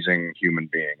amazing human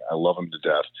being. I love him to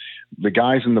death. The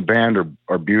guys in the band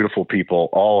are beautiful people,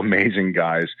 all amazing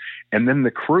guys. And then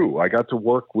the crew. I got to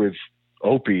work with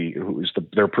Opie, who is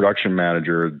their production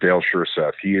manager, Dale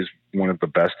Shurseth. He is one of the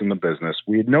best in the business.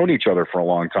 We had known each other for a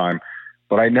long time,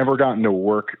 but I'd never gotten to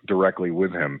work directly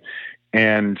with him.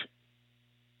 And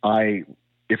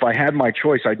if I had my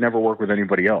choice, I'd never work with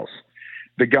anybody else.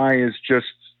 The guy is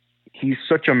he's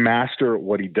such a master at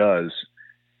what he does.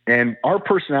 And our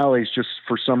personalities just,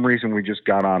 for some reason, we just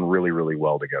got on really, really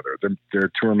well together. Their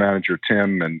tour manager,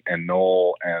 Tim and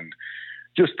Noel, and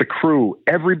just the crew,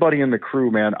 everybody in the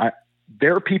crew, man,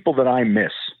 they're people that I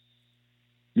miss,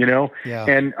 you know? Yeah.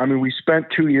 And I mean, we spent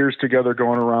 2 years together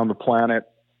going around the planet.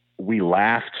 We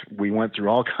laughed. We went through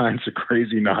all kinds of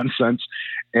crazy nonsense,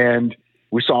 and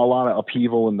we saw a lot of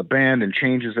upheaval in the band and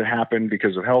changes that happened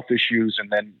because of health issues.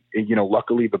 And then, you know,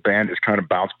 luckily the band has kind of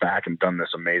bounced back and done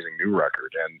this amazing new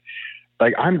record. And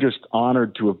like, I'm just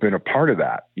honored to have been a part of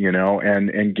that, you know,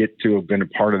 and get to have been a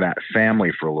part of that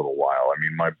family for a little while. I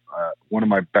mean, one of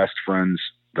my best friends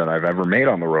that I've ever made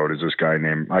on the road is this guy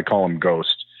I call him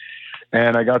Ghost.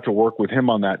 And I got to work with him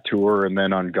on that tour and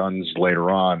then on Guns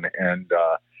later on. And,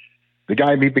 the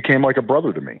guy, he became like a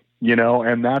brother to me, you know,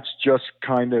 and that's just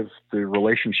kind of the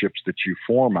relationships that you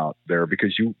form out there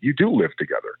because you do live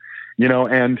together, you know,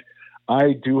 and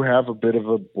I do have a bit of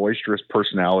a boisterous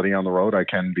personality on the road. I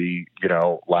can be, you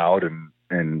know, loud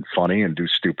and funny and do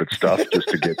stupid stuff just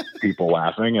to get people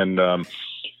laughing. And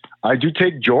I do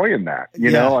take joy in that,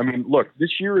 you know. I mean, look,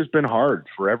 this year has been hard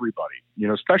for everybody, you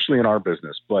know, especially in our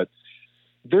business, but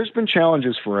there's been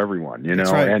challenges for everyone, you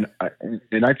know, right.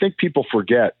 and I think people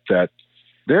forget that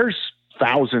there's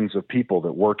thousands of people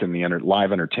that work in the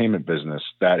live entertainment business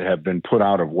that have been put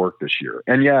out of work this year.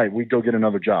 And yeah, we go get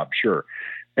another job, sure.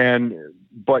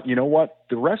 But you know what?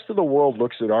 The rest of the world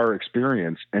looks at our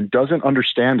experience and doesn't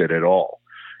understand it at all.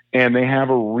 And they have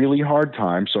a really hard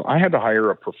time. So I had to hire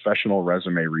a professional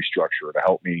resume restructurer to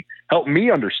help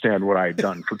me understand what I had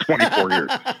done for 24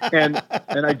 years.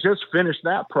 And I just finished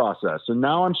that process. And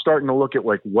now I'm starting to look at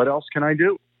like, what else can I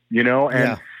do? You know,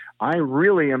 and I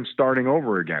really am starting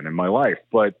over again in my life,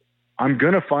 but I'm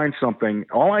going to find something.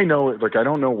 All I know is like, I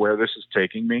don't know where this is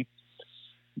taking me,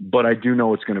 but I do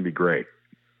know it's going to be great.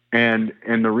 And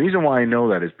the reason why I know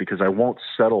that is because I won't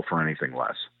settle for anything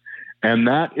less. And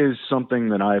that is something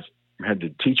that I've had to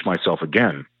teach myself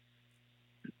again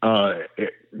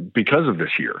because of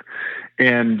this year.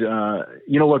 And,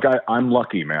 you know, look, I'm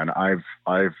lucky, man.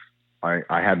 I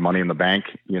had money in the bank.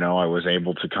 You know, I was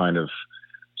able to kind of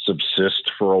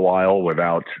subsist for a while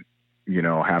without, you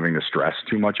know, having to stress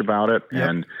too much about it. Yep.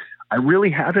 And I really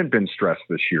haven't been stressed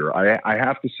this year. I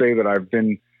have to say that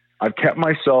I've kept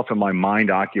myself and my mind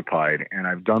occupied, and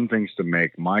I've done things to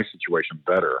make my situation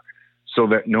better, so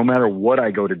that no matter what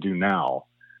I go to do now,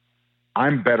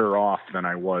 I'm better off than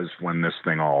I was when this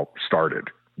thing all started.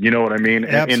 You know what I mean?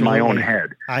 Absolutely. In my own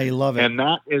head. I love it. And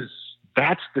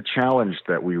that's the challenge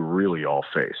that we really all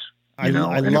face. I You know,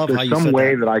 I and love if how there's you some said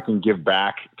way that. that I can give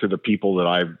back to the people that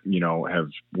I've, have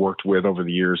worked with over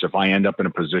the years, if I end up in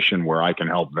a position where I can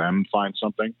help them find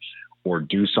something or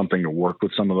do something to work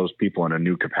with some of those people in a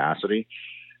new capacity,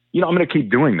 I'm going to keep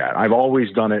doing that. I've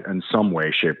always done it in some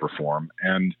way, shape, or form.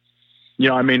 And,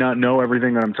 I may not know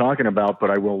everything that I'm talking about, but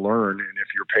I will learn. And if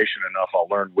you're patient enough, I'll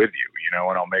learn with you,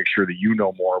 and I'll make sure that you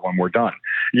know more when we're done,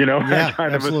 Yeah, that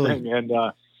kind absolutely. of a thing.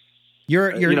 And,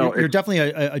 you're definitely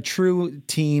a true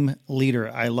team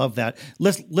leader. I love that.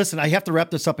 Listen, I have to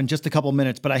wrap this up in just a couple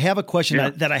minutes, but I have a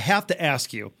question that I have to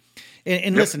ask you.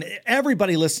 And listen,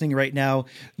 everybody listening right now,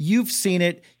 you've seen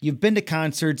it. You've been to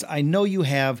concerts. I know you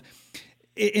have.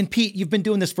 And Pete, you've been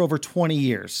doing this for over 20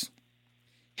 years.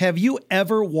 Have you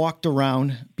ever walked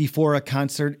around before a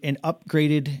concert and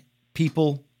upgraded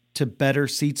people to better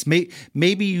seats?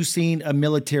 Maybe you've seen a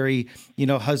military,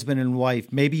 husband and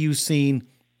wife. Maybe you've seen,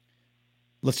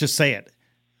 let's just say it,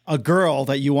 a girl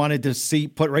that you wanted to see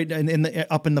put right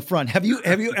up in the front. Have you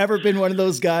ever been one of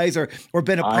those guys or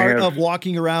been a part of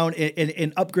walking around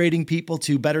and upgrading people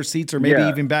to better seats or maybe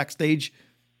even backstage?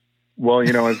 Well,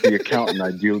 as the accountant,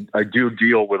 I do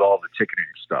deal with all the ticketing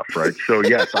stuff, right? So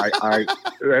yes, I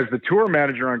as the tour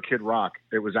manager on Kid Rock,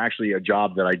 it was actually a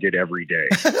job that I did every day.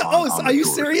 Are you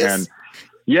serious?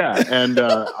 And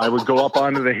I would go up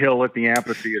onto the hill at the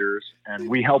amphitheaters, and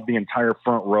we held the entire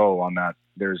front row on that.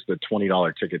 There's the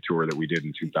 $20 ticket tour that we did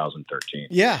in 2013.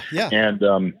 Yeah.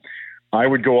 And I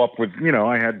would go up with,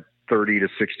 I had 30 to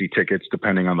 60 tickets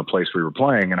depending on the place we were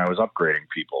playing, and I was upgrading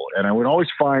people. And I would always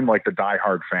find like the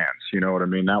diehard fans, you know what I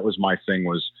mean? That was my thing,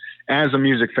 was as a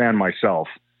music fan myself,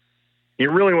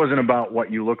 it really wasn't about what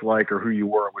you looked like or who you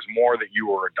were. It was more that you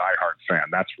were a diehard fan.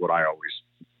 That's what I always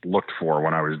looked for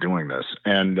when I was doing this.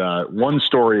 And one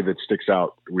story that sticks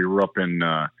out, we were up in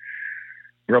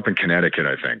Connecticut,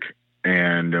 I think.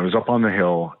 And I was up on the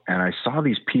hill, and I saw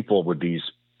these people with these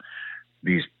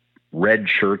red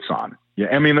shirts on. Yeah,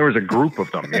 I mean, there was a group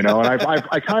of them, and I was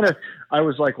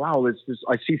like, wow,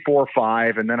 I see 4 or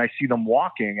 5, and then I see them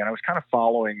walking, and I was kind of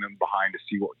following them behind to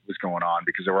see what was going on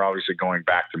because they were obviously going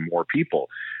back to more people.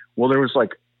 Well, there was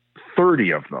like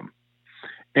 30 of them,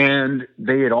 and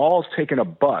they had all taken a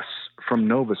bus from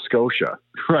Nova Scotia,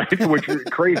 right? Which was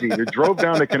crazy. They drove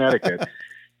down to Connecticut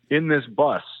in this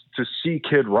bus to see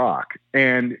Kid Rock,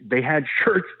 and they had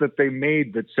shirts that they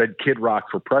made that said Kid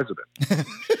Rock for President.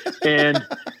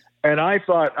 And I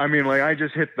thought, I mean, like, I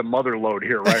just hit the mother load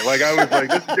here, right? Like, I was like,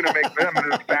 this is going to make them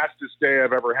the fastest day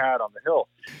I've ever had on the hill.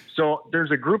 So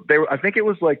there's a group, I think it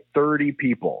was like 30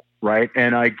 people, right?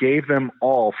 And I gave them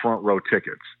all front row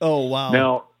tickets. Oh, wow.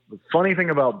 Now, the funny thing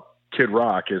about Kid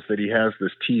Rock is that he has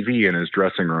this TV in his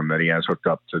dressing room that he has hooked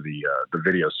up to the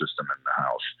video system in the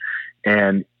house.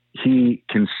 And he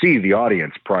can see the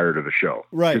audience prior to the show.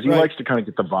 Right. Because he likes to kind of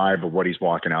get the vibe of what he's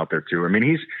walking out there to. I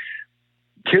mean,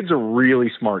 Kid's a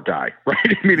really smart guy, right?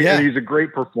 I mean, and he's a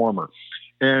great performer.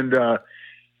 And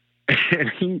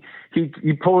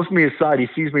he pulls me aside. He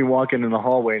sees me walking in the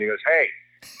hallway, and he goes, hey.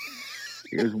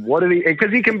 He goes, what did he –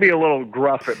 because he can be a little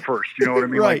gruff at first, you know what I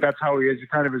mean? Right. Like, that's how he is,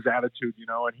 kind of his attitude,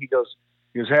 and he goes,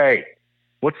 hey,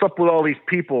 what's up with all these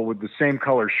people with the same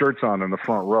color shirts on in the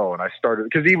front row? And I started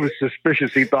 – because he was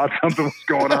suspicious. He thought something was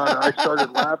going on, and I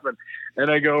started laughing.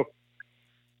 And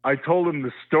I told him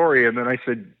the story, and then I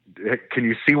said, can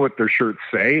you see what their shirts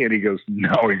say? And he goes,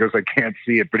 no. He goes, I can't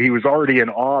see it. But he was already in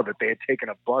awe that they had taken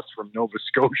a bus from Nova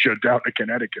Scotia down to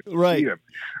Connecticut to see him,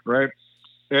 right?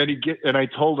 And I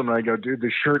told him, I go, dude,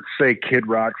 the shirts say Kid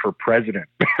Rock for President,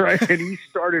 right? And he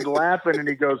started laughing, and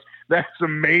he goes, that's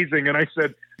amazing. And I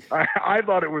said, I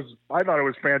thought it was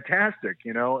fantastic,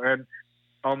 and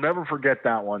I'll never forget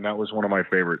that one. That was one of my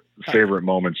favorite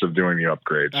moments of doing the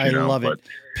upgrades. I love it.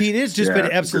 Pete, it's just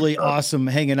been absolutely awesome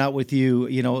hanging out with you,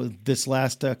 this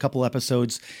last couple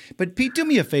episodes. But Pete, do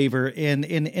me a favor and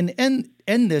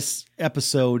end this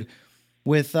episode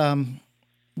with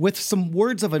some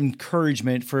words of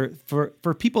encouragement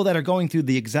for people that are going through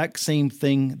the exact same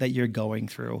thing that you're going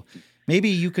through. Maybe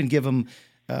you can give them,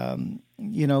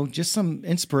 just some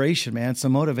inspiration, man,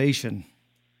 some motivation.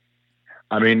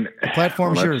 I mean, the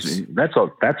platform's yours. That's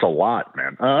a lot,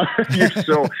 man.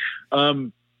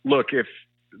 Look, if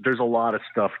there's a lot of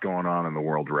stuff going on in the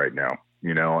world right now,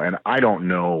 and I don't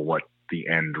know what the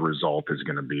end result is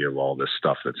going to be of all this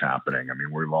stuff that's happening. I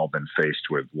mean, we've all been faced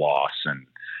with loss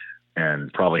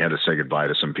and probably had to say goodbye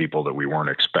to some people that we weren't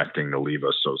expecting to leave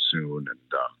us so soon. And,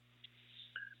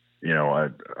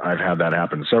 I've had that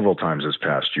happen several times this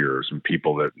past year, some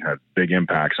people that had big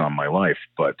impacts on my life,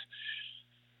 but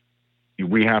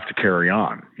we have to carry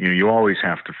on. You always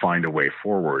have to find a way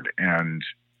forward. And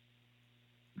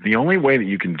the only way that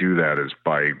you can do that is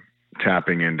by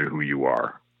tapping into who you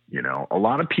are. You know, a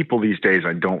lot of people these days,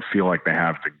 I don't feel like they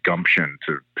have the gumption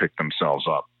to pick themselves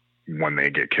up when they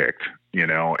get kicked, you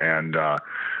know, and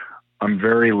I'm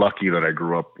very lucky that I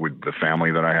grew up with the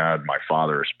family that I had, my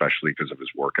father, especially because of his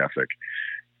work ethic,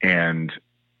 and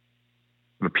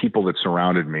the people that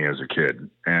surrounded me as a kid.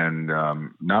 And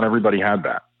not everybody had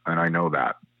that, and I know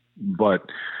that.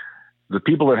 But the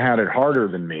people that had it harder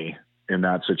than me in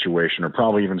that situation are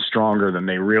probably even stronger than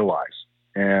they realize.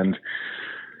 And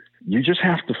you just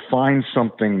have to find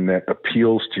something that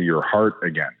appeals to your heart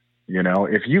again. You know,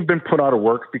 if you've been put out of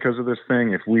work because of this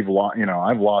thing, if we've lost, you know,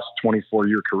 I've lost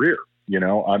 24-year career, you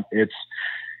know, it's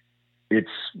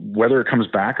whether it comes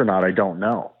back or not, I don't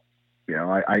know. You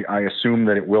know, I assume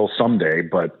that it will someday,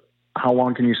 but how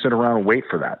long can you sit around and wait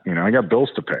for that? You know, I got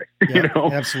bills to pay, Yeah, you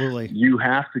know, absolutely. You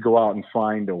have to go out and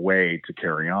find a way to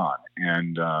carry on.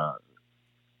 And,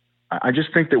 I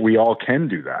just think that we all can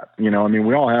do that. You know, I mean,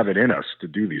 we all have it in us to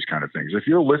do these kind of things. If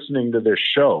you're listening to this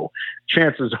show,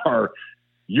 chances are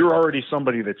you're already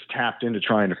somebody that's tapped into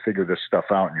trying to figure this stuff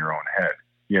out in your own head,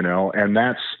 you know, and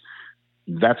that's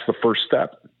the first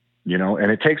step, you know, and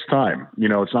it takes time. You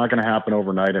know, it's not going to happen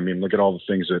overnight. I mean, look at all the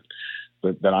things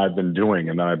that I've been doing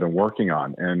and that I've been working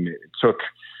on. And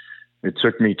it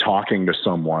took me talking to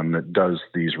someone that does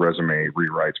these resume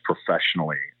rewrites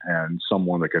professionally and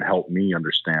someone that could help me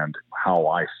understand how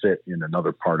I fit in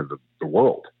another part of the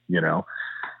world. You know,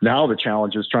 now the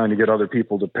challenge is trying to get other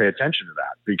people to pay attention to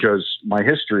that, because my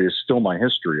history is still my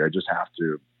history. I just have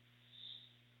to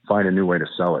find a new way to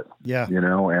sell it. Yeah. You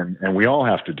know, and we all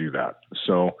have to do that.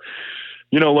 So,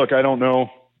 you know, look, I don't know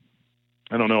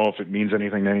if it means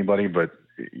anything to anybody, but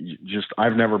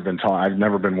I've never been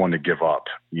one to give up,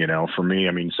 you know. For me,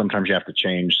 I mean, sometimes you have to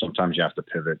change, sometimes you have to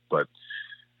pivot, but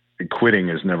quitting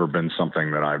has never been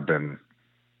something that I've been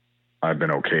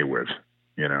okay with,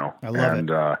 you know. I love it.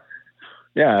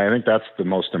 Yeah, I think that's the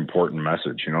most important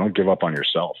message, you know. Give up on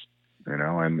yourself, you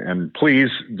know, and please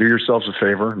do yourselves a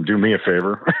favor and do me a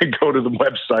favor. Go to the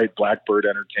website,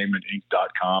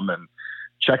 blackbirdentertainmentinc.com, and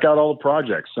check out all the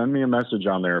projects. Send me a message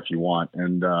on there if you want.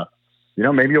 And, you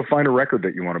know, maybe you'll find a record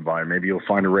that you want to buy. Maybe you'll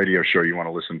find a radio show you want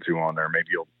to listen to on there. Maybe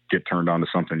you'll get turned on to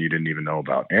something you didn't even know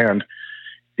about. And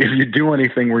if you do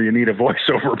anything where you need a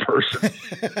voiceover person,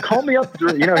 call me up,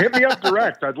 you know, hit me up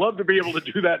direct. I'd love to be able to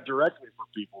do that directly for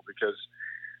people, because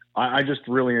I just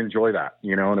really enjoy that,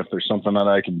 you know. And if there's something that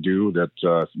I can do that,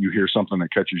 you hear something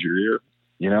that catches your ear,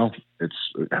 you know, it's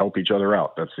help each other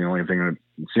out. That's the only thing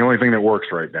that works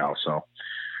right now. So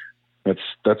that's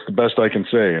the best I can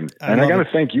say. And I got to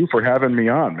thank you for having me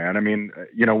on, man. I mean,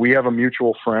 you know, we have a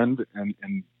mutual friend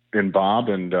in Bob,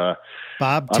 and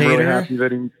Bob I'm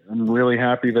Tater. I'm really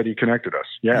happy that he connected us.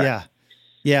 Yeah.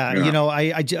 You know, I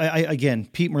again,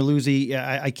 Pete Merluzzi,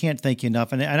 I can't thank you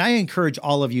enough. And I encourage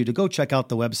all of you to go check out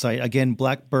the website. Again,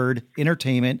 Blackbird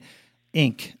Entertainment,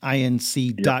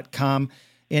 Inc.com.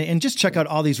 And just check out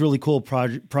all these really cool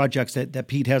projects that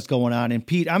Pete has going on. And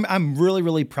Pete, I'm really,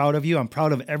 really proud of you. I'm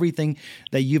proud of everything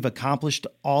that you've accomplished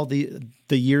all the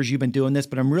years you've been doing this,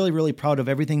 but I'm really, really proud of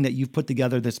everything that you've put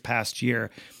together this past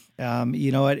year.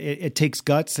 You know, it takes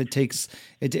guts. It takes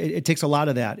a lot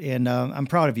of that. And I'm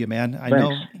proud of you, man. I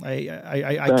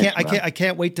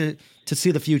can't wait to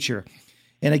see the future.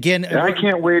 And again, I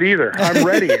can't wait either. I'm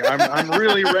ready. I'm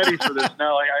really ready for this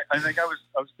now. Like, I think I was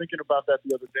thinking about that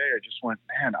the other day. I just went,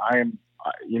 man,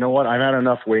 you know what? I've had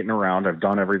enough waiting around. I've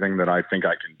done everything that I think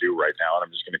I can do right now, and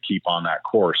I'm just going to keep on that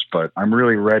course. But I'm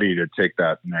really ready to take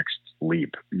that next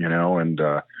leap, you know, and,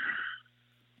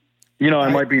 you know, I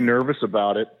might be nervous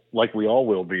about it, like we all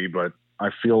will be, but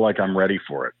I feel like I'm ready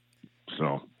for it.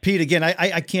 So, Pete, again,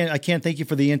 I can't thank you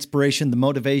for the inspiration, the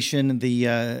motivation, the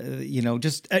you know,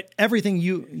 just everything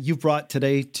you've brought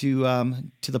today to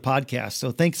the podcast.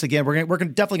 So thanks again. We're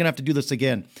definitely gonna have to do this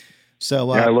again.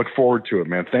 So I look forward to it,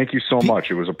 man. Thank you so much.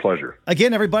 It was a pleasure.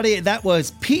 Again, everybody, that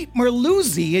was Pete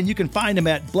Merluzzi, and you can find him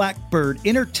at Blackbird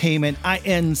Entertainment,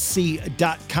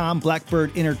 Inc.com,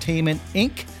 Blackbird Entertainment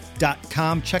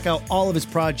Inc.com. Check out all of his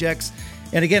projects.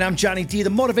 And again, I'm Johnny D, the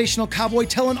Motivational Cowboy,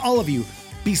 telling all of you,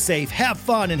 be safe, have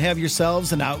fun, and have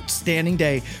yourselves an outstanding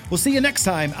day. We'll see you next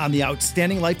time on the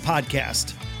Outstanding Life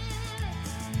Podcast.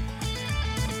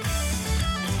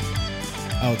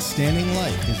 Outstanding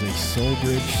Life is a Soul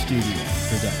Bridge Studio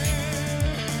production.